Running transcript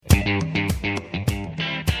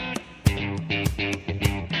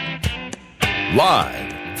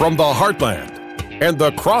Live from the heartland and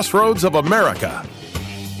the crossroads of America,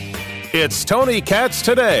 it's Tony Katz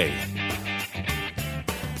Today.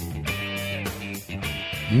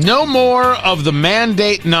 No more of the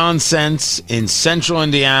mandate nonsense in central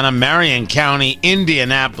Indiana, Marion County,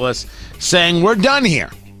 Indianapolis, saying we're done here.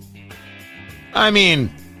 I mean,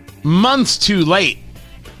 months too late,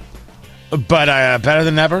 but better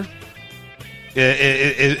than never.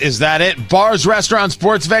 Is that it? Bars, restaurants,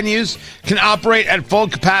 sports venues can operate at full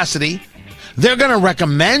capacity. They're going to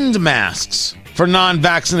recommend masks for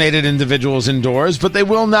non-vaccinated individuals indoors, but they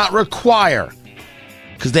will not require,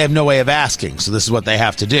 because they have no way of asking, so this is what they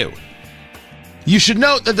have to do. You should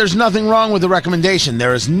note that there's nothing wrong with the recommendation.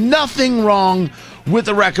 There is nothing wrong with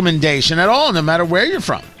the recommendation at all, no matter where you're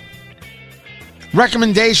from.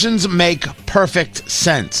 Recommendations make perfect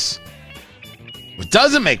sense. What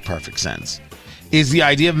doesn't make perfect sense is the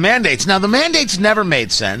idea of mandates. Now, the mandates never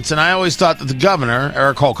made sense, and I always thought that the governor,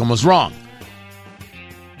 Eric Holcomb, was wrong.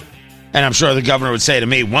 And I'm sure the governor would say to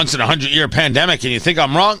me, once in a 100-year pandemic, and you think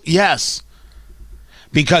I'm wrong? Yes.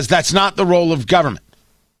 Because that's not the role of government.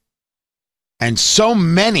 And so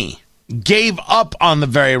many gave up on the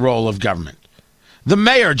very role of government. The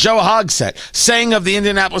mayor, Joe Hogsett, saying of the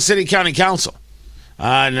Indianapolis City County Council,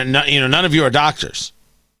 none of you are doctors.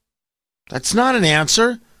 That's not an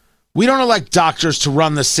answer. We don't elect doctors to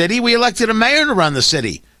run the city. We elected a mayor to run the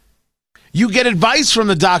city. You get advice from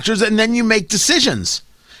the doctors, and then you make decisions.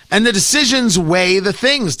 And the decisions weigh the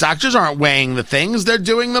things. Doctors aren't weighing the things. They're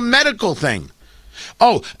doing the medical thing.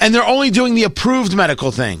 Oh, and they're only doing the approved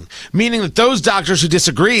medical thing, meaning that those doctors who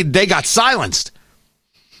disagreed, they got silenced.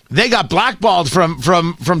 They got blackballed from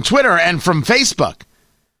Twitter and from Facebook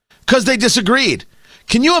because they disagreed.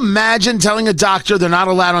 Can you imagine telling a doctor they're not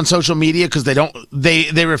allowed on social media because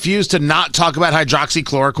they refuse to not talk about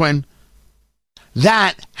hydroxychloroquine?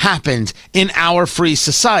 That happened in our free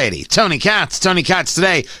society. Tony Katz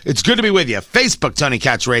Today. It's good to be with you. Facebook, Tony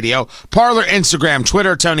Katz Radio. Parler, Instagram,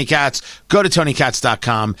 Twitter, Tony Katz. Go to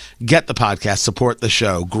TonyKatz.com. Get the podcast. Support the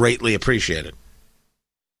show. Greatly appreciated.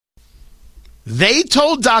 They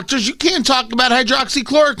told doctors you can't talk about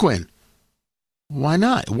hydroxychloroquine. Why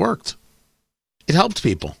not? It worked. It helped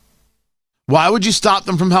people. Why would you stop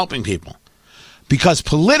them from helping people? Because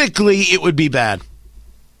politically it would be bad.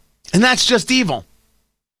 And that's just evil.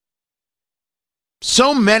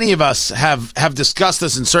 So many of us have discussed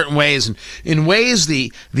this in certain ways, and in ways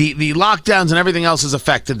the lockdowns and everything else has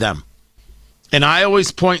affected them. And I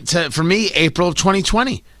always point to, for me, April of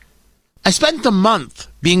 2020. I spent the month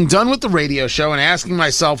being done with the radio show and asking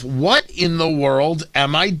myself, what in the world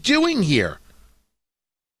am I doing here?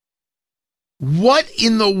 What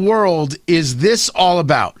in the world is this all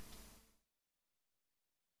about?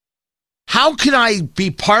 How can I be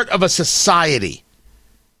part of a society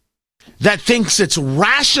that thinks it's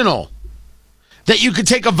rational that you could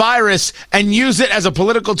take a virus and use it as a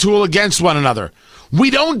political tool against one another?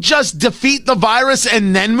 We don't just defeat the virus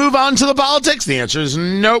and then move on to the politics. The answer is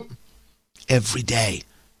nope. Every day,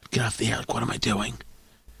 get off the air. Like, what am I doing?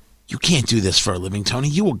 You can't do this for a living, Tony.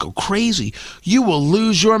 You will go crazy. You will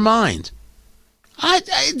lose your mind.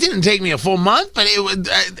 It didn't take me a full month, but it was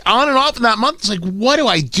on and off in that month. It's like, what do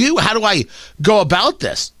I do? How do I go about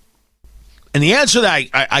this? And the answer that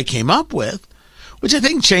I came up with, which I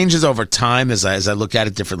think changes over time as I look at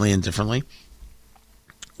it differently,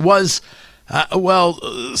 was,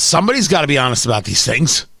 somebody's got to be honest about these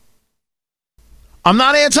things. I'm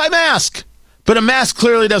not anti-mask, but a mask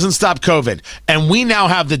clearly doesn't stop COVID, and we now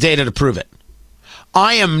have the data to prove it.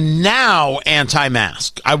 I am now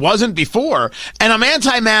anti-mask. I wasn't before, and I'm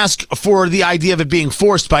anti-mask for the idea of it being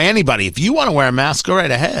forced by anybody. If you want to wear a mask, go right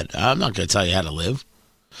ahead. I'm not going to tell you how to live.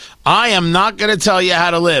 I am not going to tell you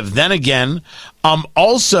how to live. Then again, I'm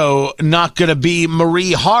also not going to be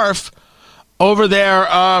Marie Harf over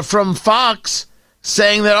there from Fox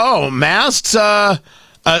saying that, masks on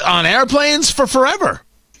airplanes for forever.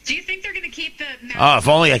 Do you think they're going to keep the... if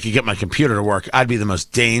only I could get my computer to work, I'd be the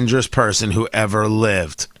most dangerous person who ever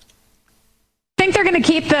lived. Think they're going to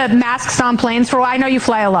keep the masks on planes for a while? I know you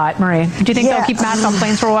fly a lot, Marie. Do you think they'll keep masks on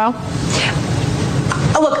planes for a while?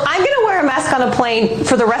 Look, I'm going to wear a mask on a plane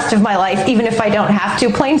for the rest of my life, even if I don't have to.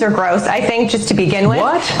 Planes are gross, I think, just to begin with.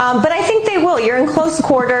 What? But I think they will. You're in close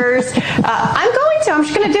quarters. I'm going to. I'm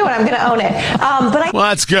just going to do it. I'm going to own it. Well,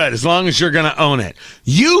 that's good, as long as you're going to own it.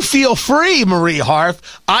 You feel free, Marie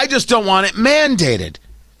Harf. I just don't want it mandated.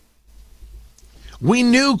 We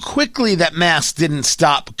knew quickly that masks didn't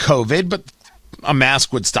stop COVID, but a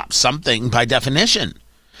mask would stop something by definition.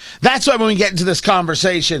 That's why when we get into this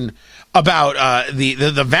conversation about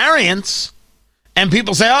the variants, and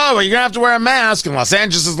people say, oh, well, you're going to have to wear a mask, and Los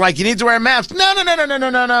Angeles is like, you need to wear a mask. No.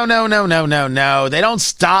 They don't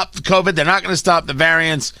stop COVID. They're not going to stop the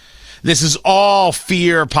variants. This is all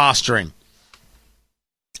fear posturing.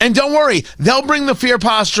 And don't worry, they'll bring the fear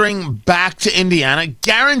posturing back to Indiana.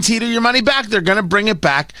 Guaranteed your money back. They're going to bring it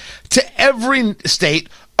back to every state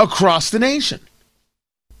across the nation.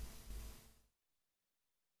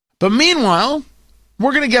 But meanwhile,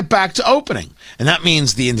 we're going to get back to opening. And that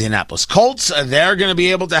means the Indianapolis Colts, they're going to be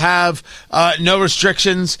able to have no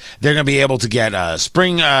restrictions. They're going to be able to get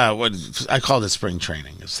spring, what I call it spring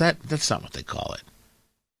training. That's not what they call it.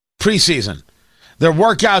 Preseason. Their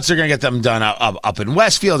workouts are going to get them done up in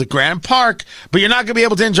Westfield at Grant Park, but you're not going to be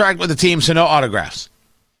able to interact with the team, so no autographs.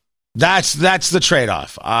 That's the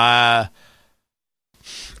trade-off.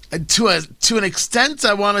 To an extent,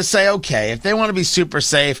 I want to say, okay, if they want to be super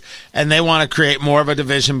safe and they want to create more of a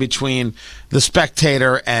division between the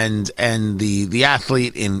spectator and the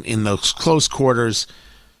athlete in those close quarters,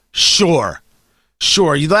 sure.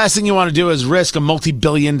 The last thing you want to do is risk a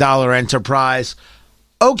multi-billion-dollar enterprise.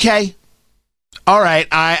 Okay. All right,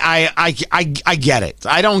 I get it.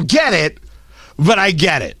 I don't get it, but I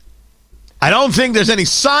get it. I don't think there's any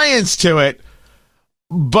science to it,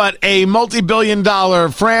 but a multi-billion-dollar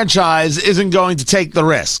franchise isn't going to take the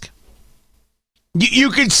risk. You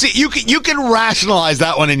can rationalize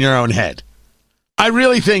that one in your own head. I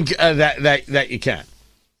really think that you can.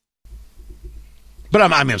 But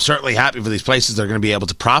I'm certainly happy for these places that are going to be able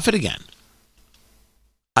to profit again.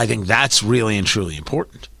 I think that's really and truly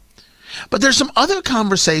important. But there's some other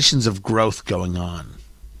conversations of growth going on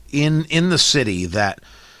in the city that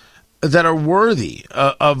are worthy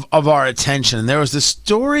of our attention. And there was this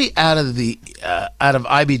story out of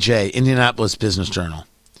IBJ, Indianapolis Business Journal,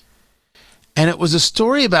 and it was a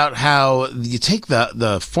story about how you take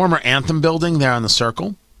the former Anthem building there on the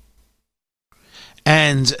Circle,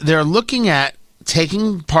 and they're looking at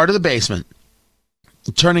taking part of the basement,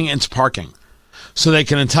 turning it into parking, so they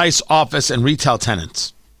can entice office and retail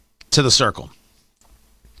tenants to the Circle.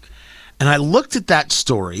 And I looked at that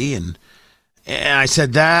story and I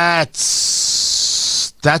said,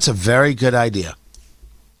 that's a very good idea.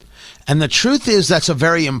 And the truth is, that's a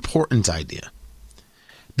very important idea,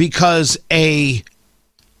 because a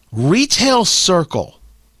retail circle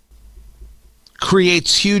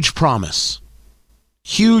creates huge promise,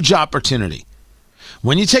 huge opportunity.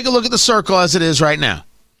 When you take a look at the Circle as it is right now,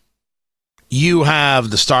 you have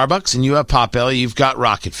the Starbucks and you have Potbelly, you've got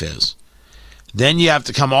Rocket Fizz. Then you have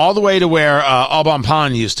to come all the way to where Aubon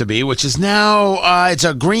Pond used to be, which is now, it's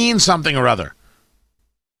a green something or other.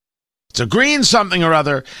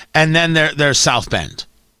 And then there's South Bend,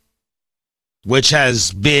 which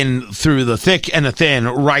has been through the thick and the thin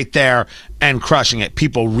right there and crushing it.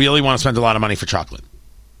 People really want to spend a lot of money for chocolate.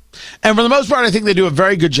 And for the most part, I think they do a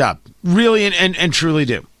very good job. Really and truly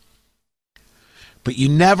do. But you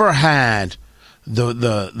never had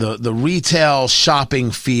the retail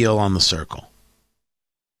shopping feel on the Circle.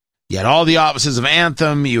 You had all the offices of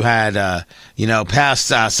Anthem. You had past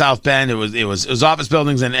South Bend. It was office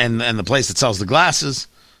buildings and the place that sells the glasses.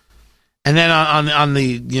 And then on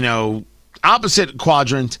the opposite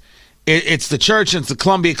quadrant, it's the church, and it's the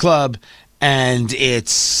Columbia Club, and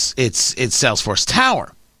it's Salesforce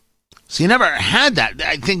Tower. So you never had that.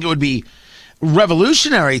 I think it would be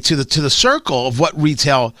revolutionary to the Circle of what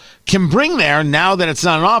retail can bring there now that it's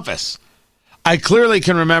not an office. I clearly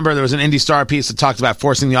can remember there was an Indy Star piece that talked about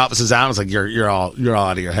forcing the offices out. It's like you're all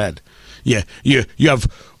out of your head. Yeah, you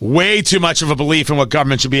have way too much of a belief in what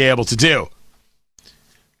government should be able to do.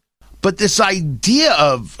 But this idea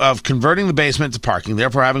of converting the basement to parking,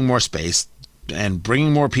 therefore having more space and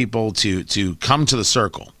bringing more people to come to the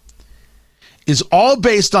Circle, is all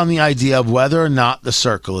based on the idea of whether or not the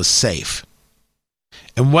Circle is safe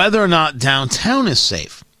and whether or not downtown is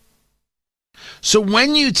safe. So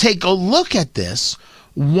when you take a look at this,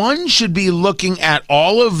 one should be looking at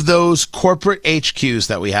all of those corporate HQs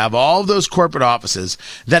that we have, all of those corporate offices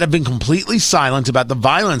that have been completely silent about the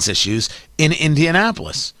violence issues in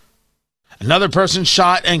Indianapolis. Another person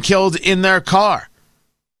shot and killed in their car.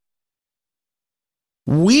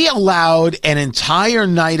 We allowed an entire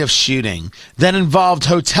night of shooting that involved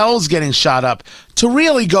hotels getting shot up to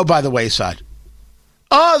really go by the wayside.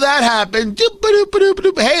 Oh, that happened.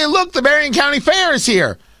 Hey, look, the Marion County Fair is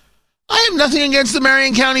here. I have nothing against the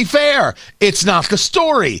Marion County Fair. It's not the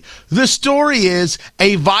story. The story is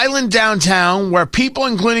a violent downtown where people,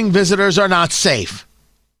 including visitors, are not safe.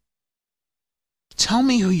 Tell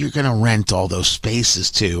me who you're going to rent all those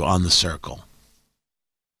spaces to on the Circle.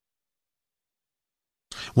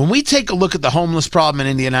 When we take a look at the homeless problem in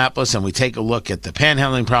Indianapolis and we take a look at the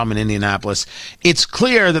panhandling problem in Indianapolis, it's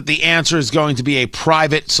clear that the answer is going to be a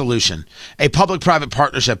private solution, a public-private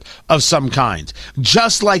partnership of some kind.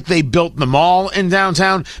 Just like they built the mall in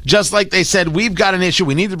downtown, just like they said, we've got an issue,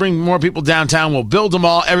 we need to bring more people downtown, we'll build them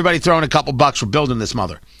all, everybody throw in a couple bucks for building this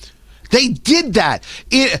mother. They did that.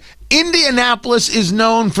 Indianapolis is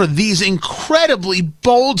known for these incredibly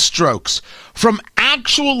bold strokes from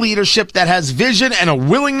actual leadership that has vision and a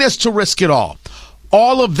willingness to risk it all.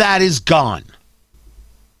 All of that is gone.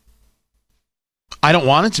 I don't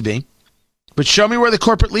want it to be, but show me where the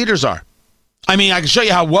corporate leaders are. I mean, I can show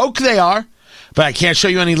you how woke they are, but I can't show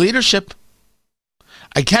you any leadership.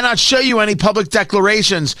 I cannot show you any public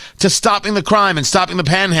declarations to stopping the crime and stopping the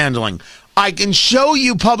panhandling. I can show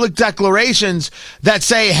you public declarations that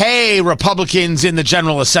say, hey, Republicans in the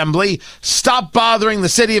General Assembly, stop bothering the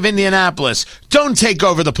city of Indianapolis. Don't take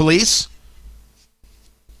over the police.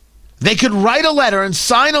 They could write a letter and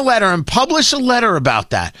sign a letter and publish a letter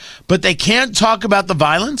about that, but they can't talk about the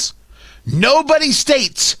violence. Nobody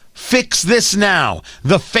states, fix this now.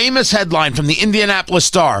 The famous headline from the Indianapolis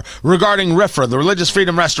Star regarding RFRA, the Religious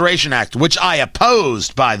Freedom Restoration Act, which I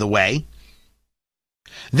opposed, by the way.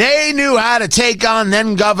 They knew how to take on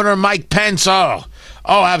then Governor Mike Pence. Oh,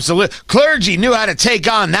 absolutely. Clergy knew how to take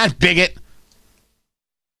on that bigot.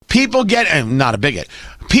 People not a bigot.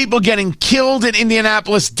 People getting killed in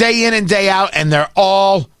Indianapolis day in and day out, and they're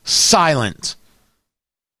all silent.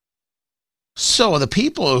 So the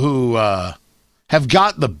people who have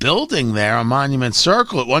got the building there on Monument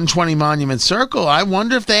Circle, at 120 Monument Circle, I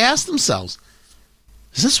wonder if they ask themselves,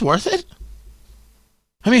 is this worth it?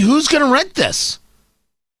 I mean, who's going to rent this?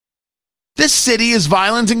 This city is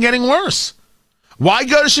violent and getting worse. Why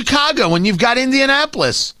go to Chicago when you've got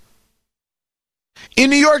Indianapolis? In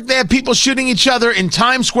New York, they have people shooting each other in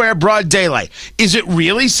Times Square, broad daylight. Is it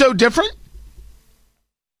really so different?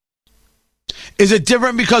 Is it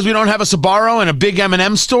different because we don't have a Sbarro and a big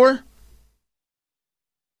M&M store?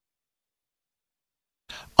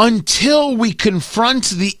 Until we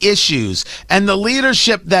confront the issues and the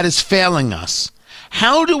leadership that is failing us,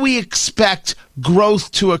 how do we expect growth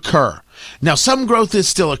to occur? Now, some growth is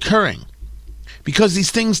still occurring because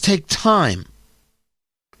these things take time.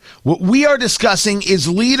 What we are discussing is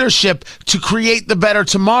leadership to create the better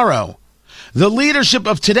tomorrow. The leadership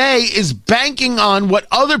of today is banking on what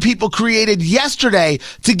other people created yesterday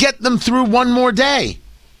to get them through one more day.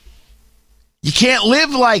 You can't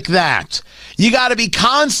live like that. You got to be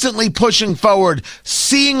constantly pushing forward,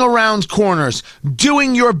 seeing around corners,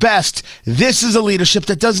 doing your best. This is a leadership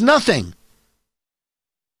that does nothing.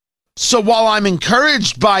 So while I'm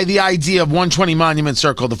encouraged by the idea of 120 Monument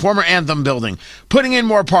Circle, the former Anthem building, putting in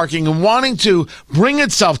more parking and wanting to bring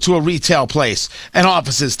itself to a retail place and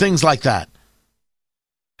offices, things like that,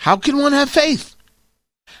 how can one have faith?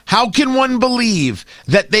 How can one believe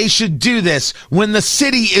that they should do this when the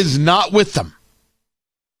city is not with them?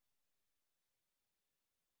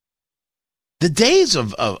 The days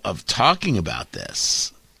of talking about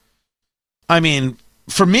this, I mean,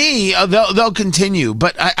 for me, they'll continue,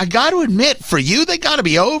 but I got to admit, for you, they got to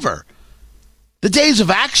be over. The days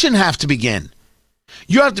of action have to begin.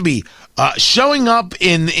 You have to be showing up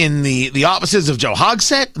in the offices of Joe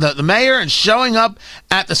Hogsett, the mayor, and showing up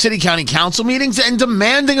at the city county council meetings and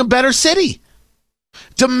demanding a better city,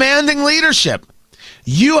 demanding leadership.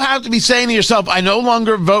 You have to be saying to yourself, I no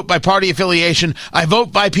longer vote by party affiliation. I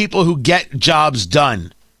vote by people who get jobs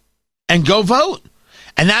done. And go vote.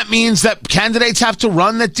 And that means that candidates have to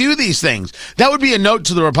run that do these things. That would be a note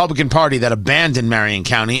to the Republican Party that abandoned Marion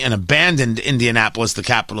County and abandoned Indianapolis, the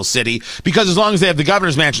capital city, because as long as they have the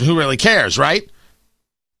governor's mansion, who really cares, right?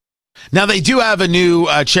 Now, they do have a new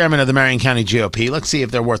chairman of the Marion County GOP. Let's see if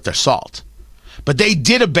they're worth their salt. But they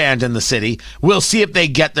did abandon the city. We'll see if they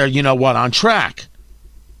get their, on track.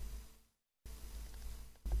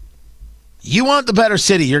 You want the better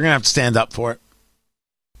city, you're going to have to stand up for it.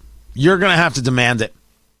 You're going to have to demand it.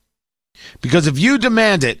 Because if you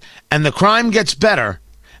demand it and the crime gets better,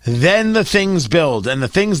 then the things build. And the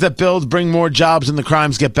things that build bring more jobs and the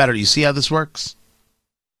crimes get better. You see how this works?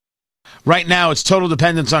 Right now, it's total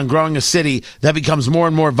dependence on growing a city that becomes more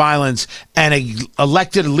and more violence and a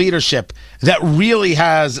elected leadership that really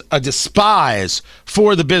has a despise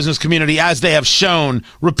for the business community, as they have shown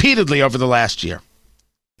repeatedly over the last year.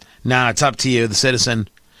 Now, it's up to you, the citizen.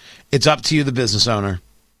 It's up to you, the business owner.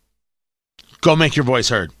 Go make your voice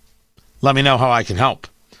heard. Let me know how I can help.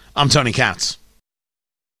 I'm Tony Katz.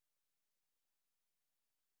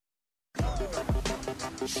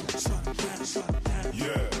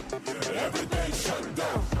 Everything shut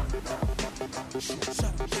down.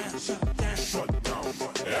 Shut down.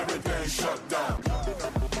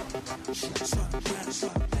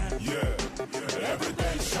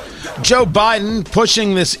 Joe Biden,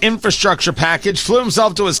 pushing this infrastructure package, flew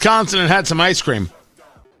himself to Wisconsin and had some ice cream.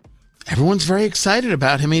 Everyone's very excited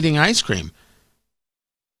about him eating ice cream.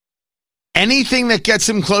 Anything that gets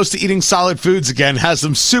him close to eating solid foods again has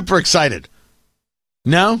them super excited.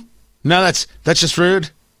 No, that's just rude.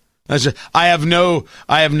 I have no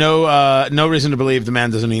reason to believe the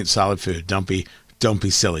man doesn't eat solid food. Don't be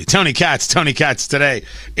silly. Tony Katz today.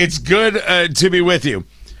 It's good to be with you.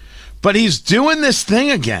 But he's doing this thing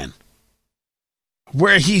again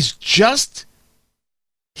where he's just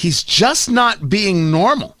not being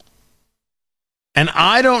normal. And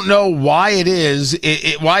I don't know why it is,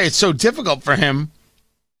 why it's so difficult for him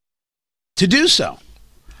to do so.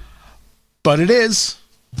 But it is.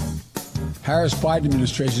 Harris-Biden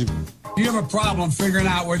administration. You have a problem figuring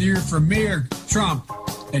out whether you're for me or Trump,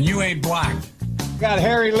 and you ain't black. Got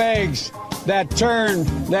hairy legs that turn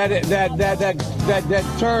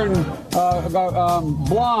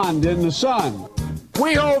blonde in the sun.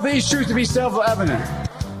 We hold these truths to be self-evident.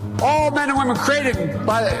 All men and women created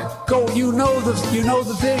by the you know the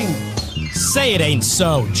thing. Say it ain't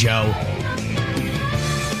so, Joe.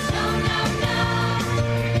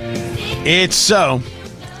 It's so.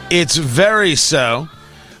 It's very so.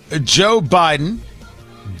 Joe Biden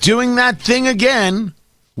doing that thing again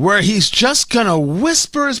where he's just going to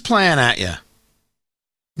whisper his plan at you.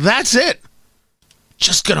 That's it.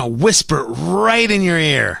 Just going to whisper it right in your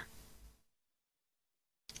ear.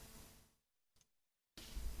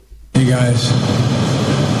 Hey guys,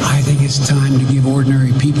 I think it's time to give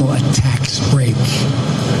ordinary people a tax break.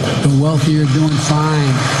 The wealthy are doing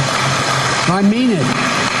fine. I mean it.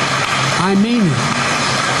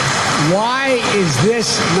 Why is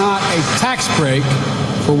this not a tax break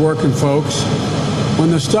for working folks when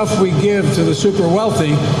the stuff we give to the super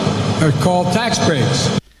wealthy are called tax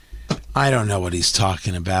breaks? I don't know what he's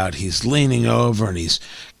talking about. He's leaning over and he's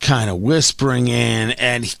kind of whispering in.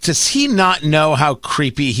 And does he not know how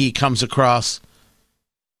creepy he comes across?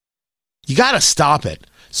 You got to stop it.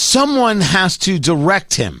 Someone has to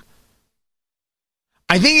direct him.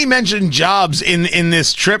 I think he mentioned Jobs in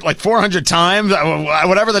this trip like 400 times,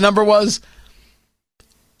 whatever the number was.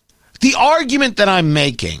 The argument that I'm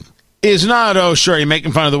making is not, oh, sure, you're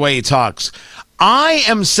making fun of the way he talks. I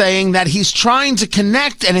am saying that he's trying to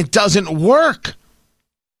connect and it doesn't work.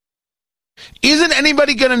 Isn't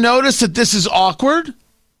anybody going to notice that this is awkward?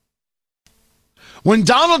 When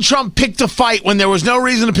Donald Trump picked a fight when there was no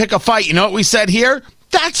reason to pick a fight, you know what we said here?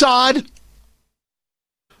 That's odd.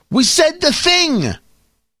 We said the thing.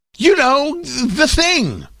 You know, the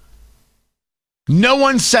thing. No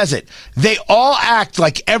one says it. They all act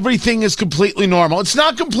like everything is completely normal. It's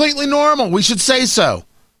not completely normal. We should say so.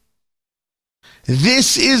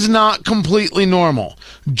 This is not completely normal.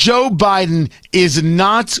 Joe Biden is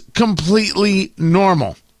not completely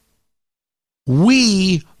normal.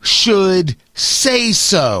 We should say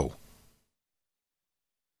so.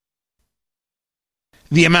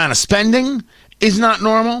 The amount of spending is not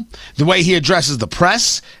normal. The way he addresses the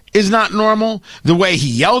press is not normal. The way he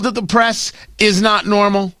yelled at the press is not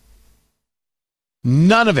normal.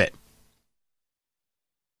 None of it.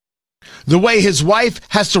 The way his wife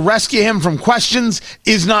has to rescue him from questions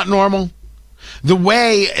is not normal. The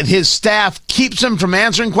way his staff keeps him from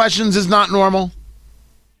answering questions is not normal.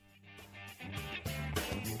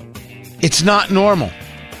 It's not normal.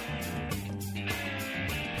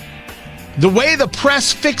 The way the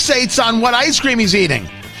press fixates on what ice cream he's eating,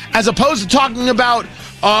 as opposed to talking about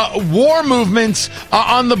war movements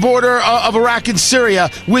on the border of Iraq and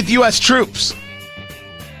Syria with U.S. troops.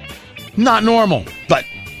 Not normal, but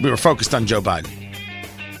we were focused on Joe Biden.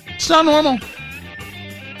 It's not normal.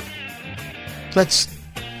 That's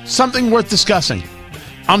something worth discussing.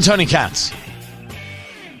 I'm Tony Katz.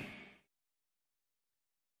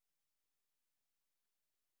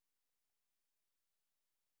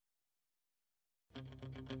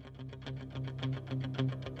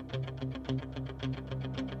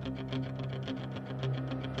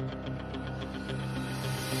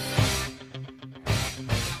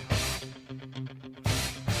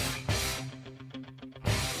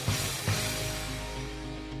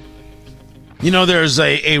 You know, there's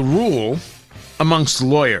a rule amongst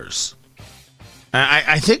lawyers.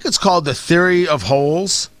 I think it's called the theory of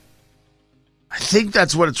holes. I think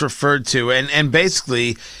that's what it's referred to. And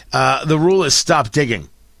basically, the rule is stop digging.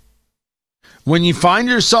 When you find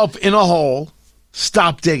yourself in a hole,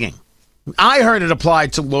 stop digging. I heard it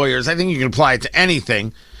applied to lawyers. I think you can apply it to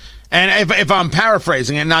anything. And if I'm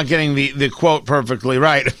paraphrasing and not getting the quote perfectly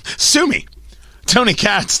right, sue me. Tony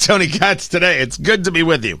Katz today. It's good to be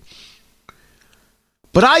with you.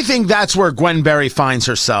 But I think that's where Gwen Berry finds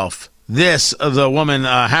herself. The woman,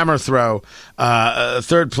 hammer throw,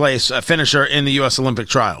 third place finisher in the U.S. Olympic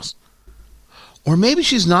trials. Or maybe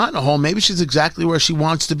she's not in a hole. Maybe she's exactly where she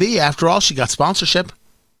wants to be. After all, she got sponsorship.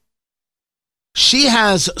 She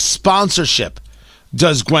has sponsorship,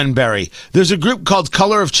 does Gwen Berry. There's a group called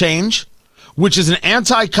Color of Change, which is an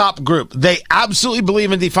anti-cop group. They absolutely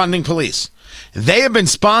believe in defunding police. They have been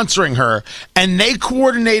sponsoring her, and they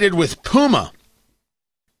coordinated with Puma,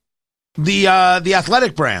 the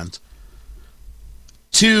athletic brand,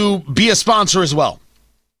 to be a sponsor as well.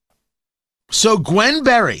 So Gwen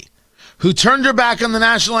Berry, who turned her back on the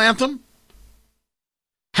national anthem,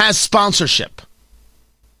 has sponsorship.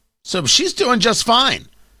 So she's doing just fine.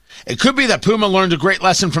 It could be that Puma learned a great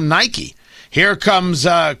lesson from Nike. Here comes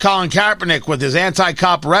Colin Kaepernick with his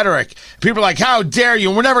anti-cop rhetoric. People are like, how dare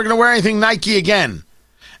you? We're never going to wear anything Nike again.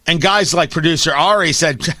 And guys like producer Ari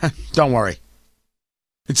said, don't worry.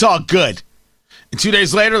 It's all good. And 2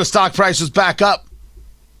 days later, the stock price was back up.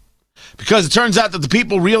 Because it turns out that the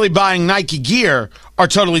people really buying Nike gear are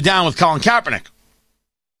totally down with Colin Kaepernick.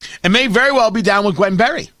 And may very well be down with Gwen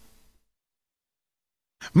Berry.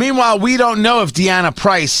 Meanwhile, we don't know if Deanna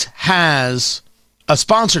Price has a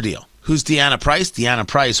sponsor deal. Who's Deanna Price? Deanna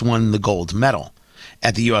Price won the gold medal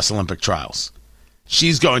at the U.S. Olympic trials.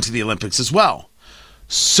 She's going to the Olympics as well.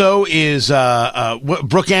 So is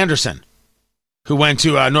Brooke Anderson, who went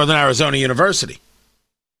to Northern Arizona University.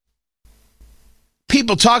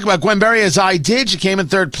 People talk about Gwen Berry as I did. She came in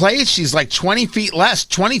third place. She's like 23 feet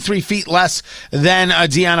less than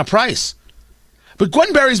Deanna Price. But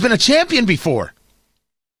Gwen Berry's been a champion before.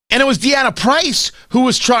 And it was Deanna Price who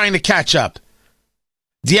was trying to catch up.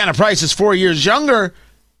 Deanna Price is 4 years younger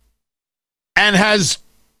and has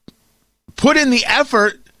put in the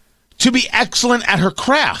effort to be excellent at her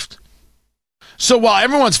craft. So while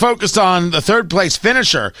everyone's focused on the third place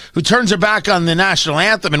finisher who turns her back on the national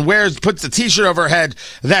anthem and puts the t-shirt over her head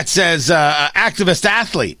that says activist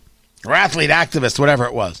athlete or athlete activist, whatever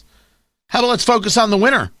it was. How about let's focus on the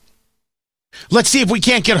winner? Let's see if we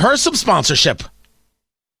can't get her some sponsorship.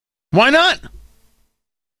 Why not?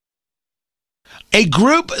 A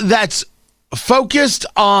group that's focused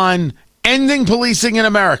on ending policing in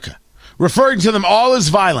America, referring to them all as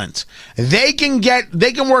violent, they can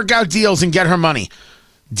work out deals and get her money.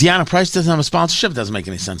 Deanna Price doesn't have a sponsorship. It doesn't make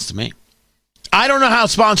any sense to me. I don't know how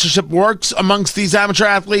sponsorship works amongst these amateur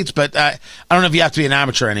athletes, but I don't know if you have to be an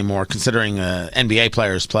amateur anymore, considering NBA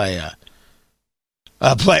players play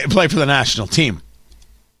for the national team.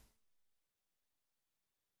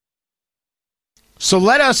 So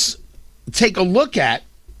let us take a look at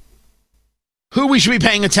who we should be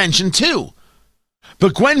paying attention to.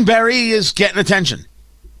 But Gwen Berry is getting attention.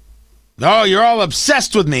 Oh, you're all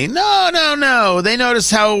obsessed with me. No. They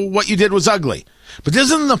noticed what you did was ugly. But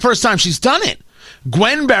this isn't the first time she's done it.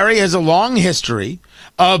 Gwen Berry has a long history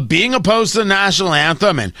of being opposed to the national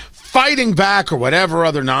anthem and fighting back or whatever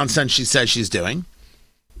other nonsense she says she's doing.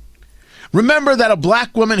 Remember that a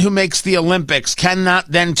black woman who makes the Olympics cannot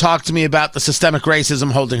then talk to me about the systemic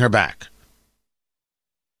racism holding her back.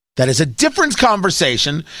 That is a different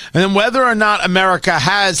conversation than whether or not America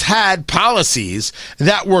has had policies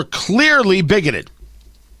that were clearly bigoted.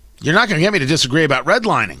 You're not going to get me to disagree about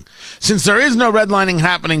redlining. Since there is no redlining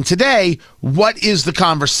happening today, what is the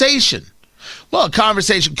conversation? Well, a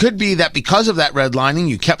conversation could be that because of that redlining,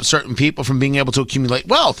 you kept certain people from being able to accumulate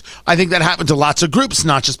wealth. I think that happened to lots of groups,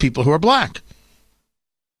 not just people who are black.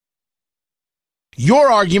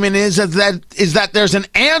 Your argument is that there's an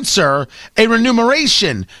answer, a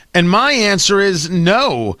remuneration, and my answer is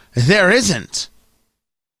no, there isn't.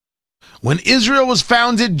 When Israel was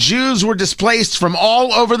founded, Jews were displaced from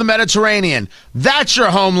all over the Mediterranean. That's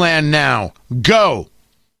your homeland now. Go.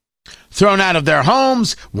 Thrown out of their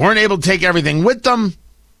homes, weren't able to take everything with them.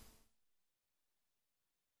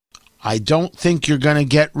 I don't think you're going to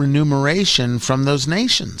get remuneration from those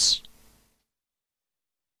nations.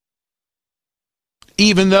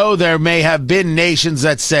 Even though there may have been nations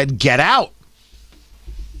that said, get out.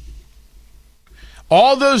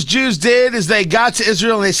 All those Jews did is they got to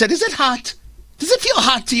Israel and they said, is it hot? Does it feel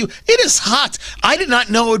hot to you? It is hot. I did not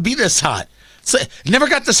know it would be this hot. It never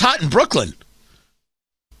got this hot in Brooklyn.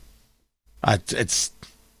 It's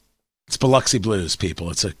Biloxi Blues, people.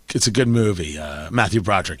 It's a good movie. Matthew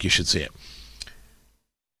Broderick, you should see it.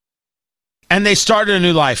 And they started a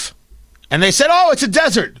new life. And they said, oh, it's a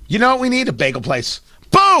desert. You know what we need? A bagel place.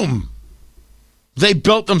 Boom! They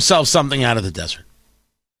built themselves something out of the desert.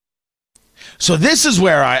 So this is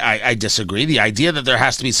where I disagree. The idea that there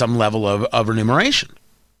has to be some level of remuneration.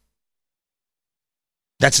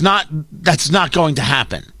 That's not going to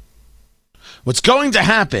happen. What's going to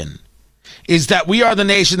happen is that we are the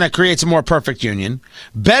nation that creates a more perfect union,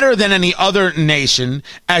 better than any other nation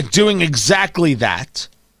at doing exactly that.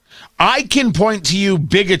 I can point to you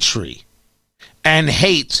bigotry and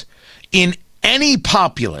hate in any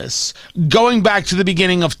populace going back to the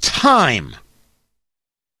beginning of time,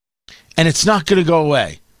 and it's not going to go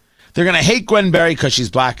away. They're going to hate Gwen Berry because she's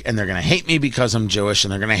black, and they're going to hate me because I'm Jewish,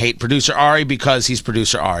 and they're going to hate producer Ari because he's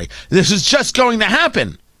producer Ari. This is just going to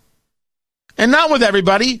happen. And not with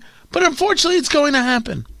everybody, but unfortunately it's going to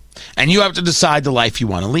happen. And you have to decide the life you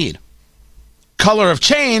want to lead. Color of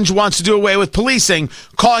Change wants to do away with policing,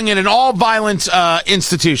 calling it an all-violent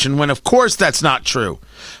institution, when of course that's not true.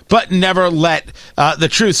 But never let the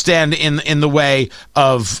truth stand in the way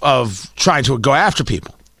of trying to go after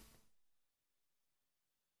people.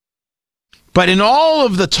 But in all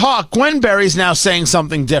of the talk, Gwen Berry's now saying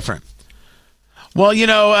something different. Well,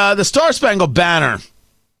 the Star Spangled Banner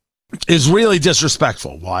is really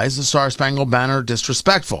disrespectful. Why is the Star Spangled Banner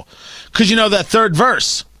disrespectful? Because that third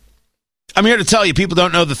verse. I'm here to tell you, people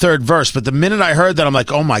don't know the third verse, but the minute I heard that, I'm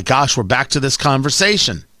like, oh my gosh, we're back to this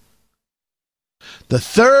conversation. The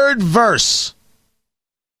third verse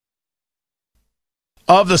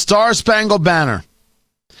of the Star Spangled Banner.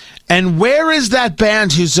 And where is that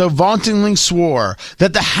band who so vauntingly swore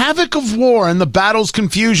that the havoc of war and the battle's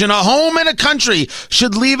confusion, a home and a country,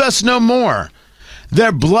 should leave us no more?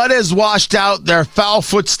 Their blood has washed out their foul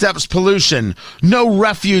footsteps pollution. No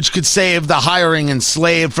refuge could save the hiring and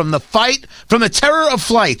slave from the fight, from the terror of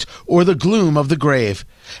flight, or the gloom of the grave.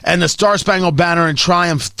 And the Star-Spangled Banner in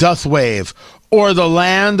triumph doth wave o'er the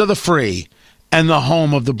land of the free and the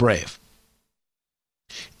home of the brave.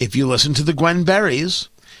 If you listen to the Gwen Berrys,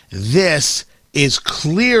 this is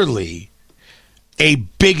clearly a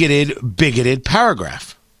bigoted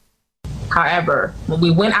paragraph. However, when we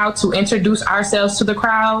went out to introduce ourselves to the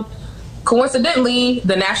crowd, coincidentally,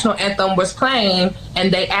 the national anthem was playing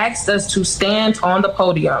and they asked us to stand on the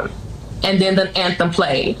podium, and then the anthem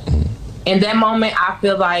played. In that moment, I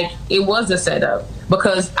feel like it was a setup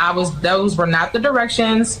because those were not the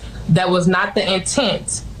directions. That was not the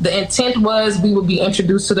intent. The intent was we would be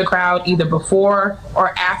introduced to the crowd either before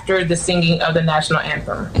or after the singing of the national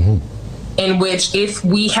anthem. Mm-hmm. In which, if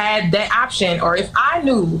we had that option, or if I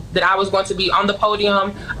knew that I was going to be on the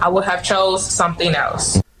podium, I would have chose something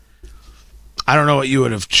else. I don't know what you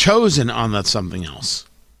would have chosen on that something else.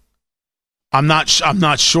 I'm not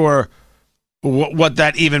sure what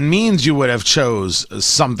that even means. You would have chose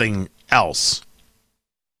something else.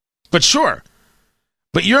 But sure.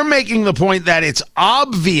 But you're making the point that it's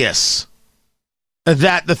obvious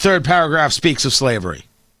that the third paragraph speaks of slavery.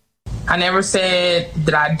 I never said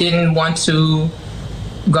that I didn't want to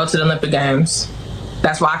go to the Olympic Games.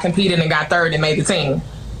 That's why I competed and got third and made the team.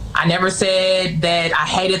 I never said that I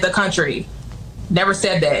hated the country. Never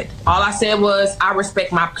said that. All I said was I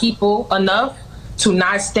respect my people enough to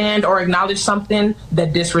not stand or acknowledge something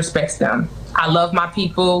that disrespects them. I love my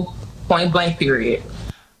people, point blank, period.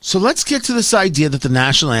 So let's get to this idea that the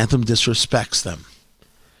national anthem disrespects them.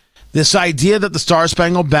 This idea that the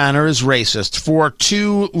Star-Spangled Banner is racist for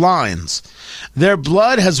 2 lines. Their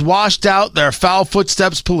blood has washed out their foul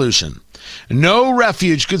footsteps pollution. No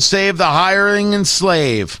refuge could save the hireling and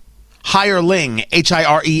slave. Hireling,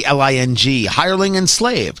 H-I-R-E-L-I-N-G, hireling and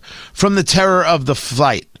slave, from the terror of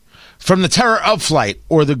flight,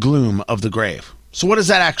 or the gloom of the grave. So what does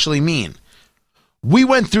that actually mean? We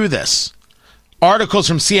went through this. Articles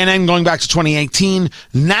from CNN going back to 2018,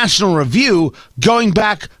 National Review going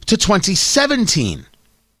back to 2017.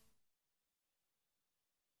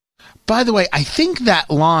 By the way, I think that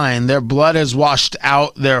line, their blood has washed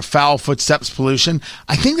out their foul footsteps pollution,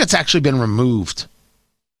 I think that's actually been removed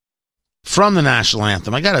from the national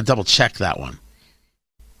anthem. I got to double check that one.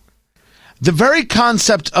 The very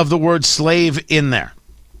concept of the word slave in there,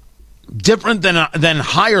 different than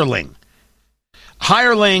hireling.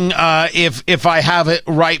 Hireling, if I have it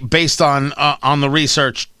right based on the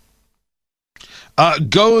research,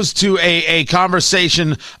 goes to a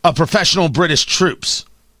conversation of professional British troops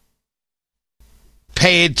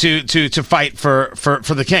paid to fight for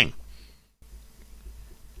the king.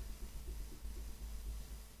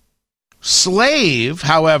 Slave,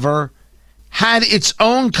 however, had its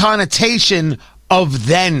own connotation of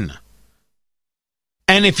then.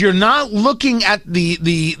 And if you're not looking at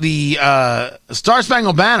the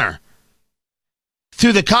Star-Spangled Banner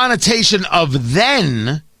through the connotation of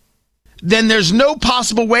then there's no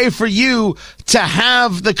possible way for you to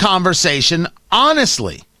have the conversation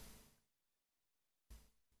honestly.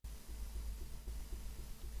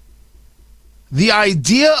 The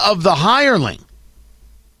idea of the hireling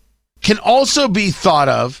can also be thought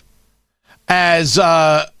of as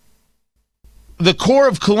the Corps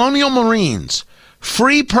of Colonial Marines,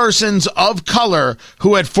 free persons of color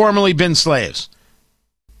who had formerly been slaves,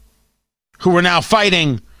 who were now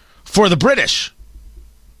fighting for the British.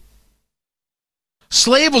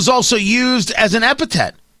 Slave was also used as an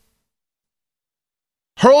epithet,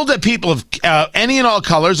 hurled at people of any and all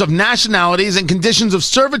colors, of nationalities, and conditions of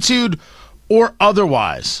servitude or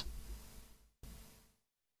otherwise.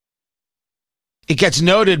 It gets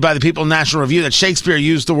noted by the People National Review that Shakespeare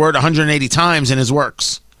used the word 180 times in his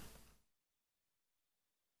works.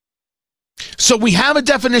 So we have a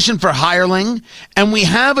definition for hireling, and we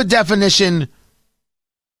have a definition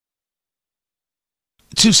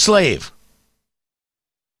to slave.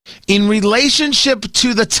 In relationship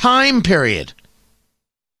to the time period,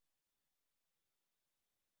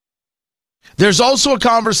 there's also a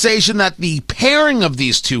conversation that the pairing of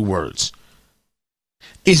these two words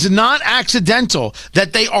is not accidental,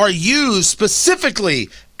 that they are used specifically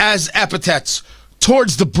as epithets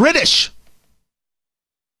towards the British,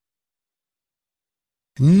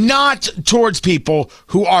 not towards people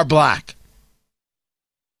who are black.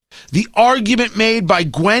 The argument made by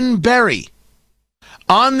Gwen Berry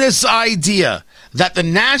on this idea that the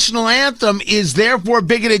national anthem is therefore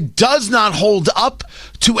bigoted does not hold up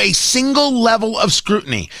to a single level of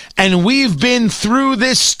scrutiny. And we've been through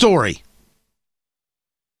this story.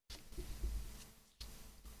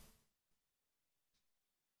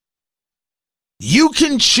 You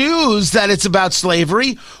can choose that it's about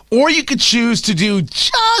slavery, or you could choose to do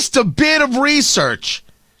just a bit of research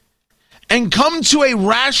and come to a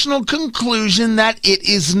rational conclusion that it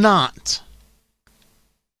is not.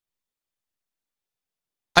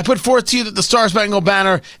 I put forth to you that the Star-Spangled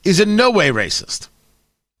Banner is in no way racist.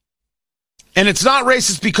 And it's not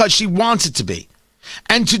racist because she wants it to be.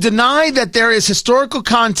 And to deny that there is historical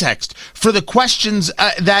context for the questions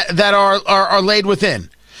that are laid within,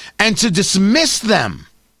 and to dismiss them,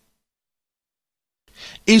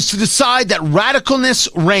 is to decide that radicalness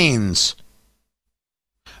reigns.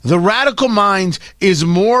 The radical mind is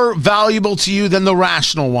more valuable to you than the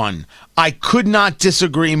rational one. I could not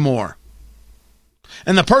disagree more.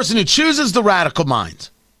 And the person who chooses the radical mind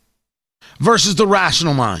versus the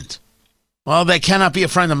rational mind, well, they cannot be a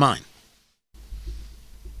friend of mine.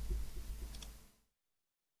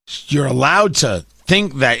 You're allowed to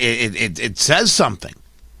think that it says something.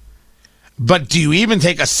 But do you even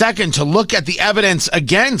take a second to look at the evidence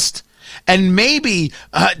against and maybe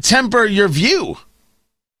temper your view?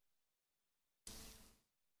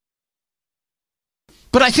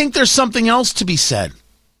 But I think there's something else to be said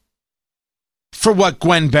for what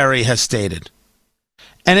Gwen Berry has stated.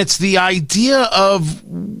 And it's the idea of,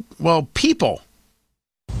 well, people.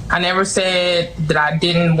 I never said that I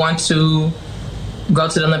didn't want to go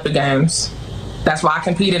to the Olympic Games. That's why I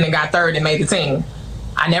competed and got third and made the team.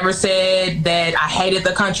 I never said that I hated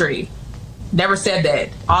the country. Never said that.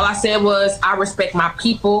 All I said was I respect my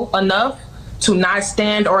people enough to not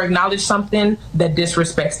stand or acknowledge something that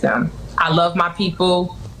disrespects them. I love my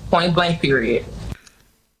people, point blank, period.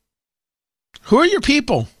 Who are your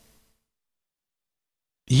people?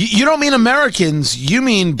 You don't mean Americans, you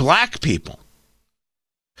mean black people.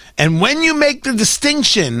 And when you make the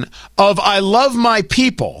distinction of I love my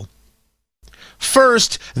people,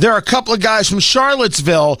 first, there are a couple of guys from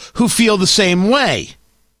Charlottesville who feel the same way.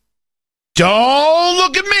 Don't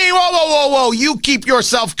look at me. Whoa, whoa, whoa, whoa. You keep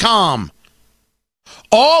yourself calm.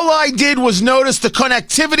 All I did was notice the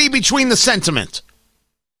connectivity between the sentiment.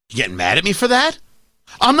 You getting mad at me for that?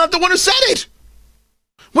 I'm not the one who said it.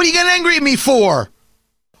 What are you getting angry at me for?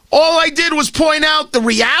 All I did was point out the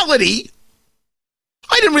reality.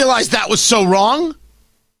 I didn't realize that was so wrong.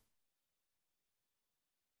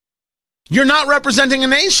 You're not representing a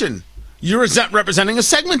nation. You're representing a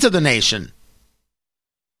segment of the nation.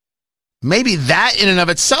 Maybe that in and of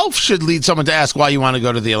itself should lead someone to ask why you want to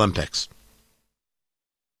go to the Olympics.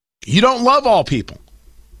 You don't love all people.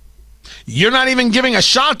 You're not even giving a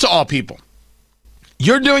shot to all people.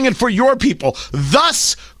 You're doing it for your people,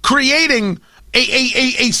 thus creating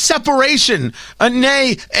a separation,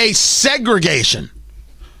 nay, a segregation.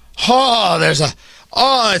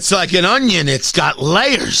 It's like an onion. It's got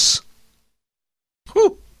layers.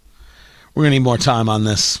 Whew. We're going to need more time on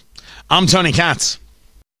this. I'm Tony Katz.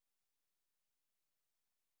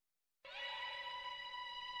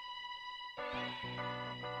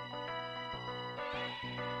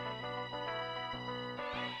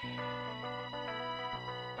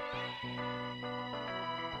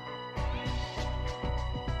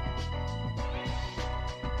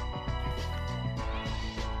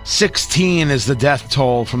 $16 is the death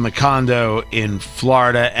toll from the condo in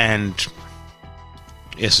Florida, and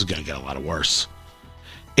this is going to get a lot worse.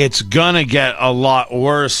 It's going to get a lot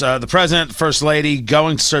worse. The president, first lady,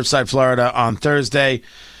 going to Surfside, Florida on Thursday.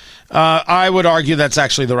 I would argue that's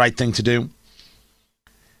actually the right thing to do.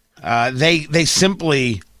 They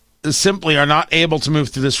simply are not able to move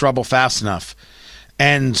through this rubble fast enough.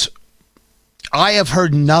 And I have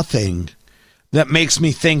heard nothing that makes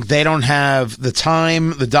me think they don't have the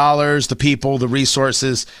time, the dollars, the people, the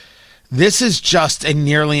resources. This is just a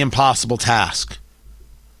nearly impossible task.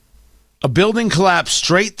 A building collapsed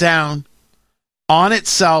straight down on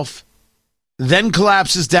itself, then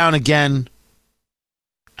collapses down again.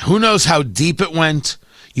 Who knows how deep it went?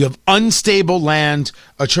 You have unstable land,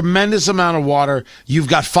 a tremendous amount of water. You've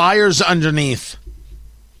got fires underneath,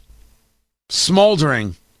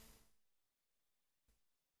 smoldering.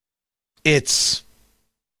 It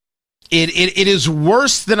is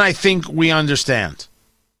worse than I think we understand.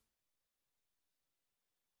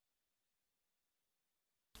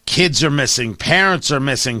 Kids are missing, parents are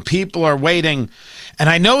missing, people are waiting. And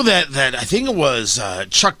I know that I think it was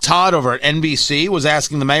Chuck Todd over at NBC was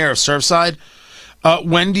asking the mayor of Surfside,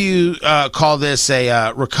 when do you call this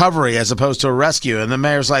a recovery as opposed to a rescue? And the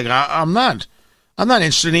mayor's like, I'm not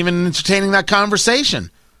interested in even entertaining that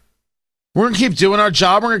conversation. We're going to keep doing our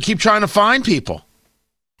job. We're going to keep trying to find people,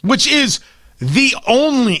 which is the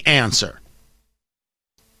only answer.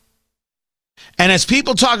 And as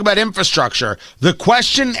people talk about infrastructure, the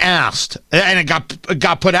question asked, and it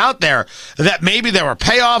got put out there, that maybe there were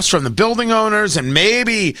payoffs from the building owners and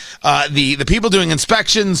maybe the people doing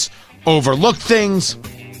inspections overlooked things.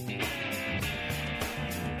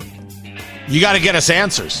 You got to get us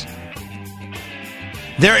answers.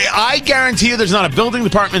 I guarantee you there's not a building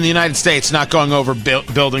department in the United States not going over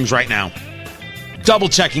buildings right now. Double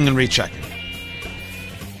checking and rechecking.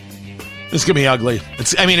 This is going to be ugly.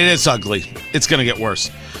 It is ugly. It's going to get worse.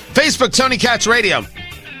 Facebook, Tony Katz Radio.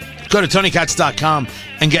 Go to TonyKatz.com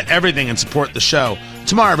and get everything and support the show.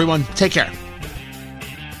 Tomorrow, everyone, take care.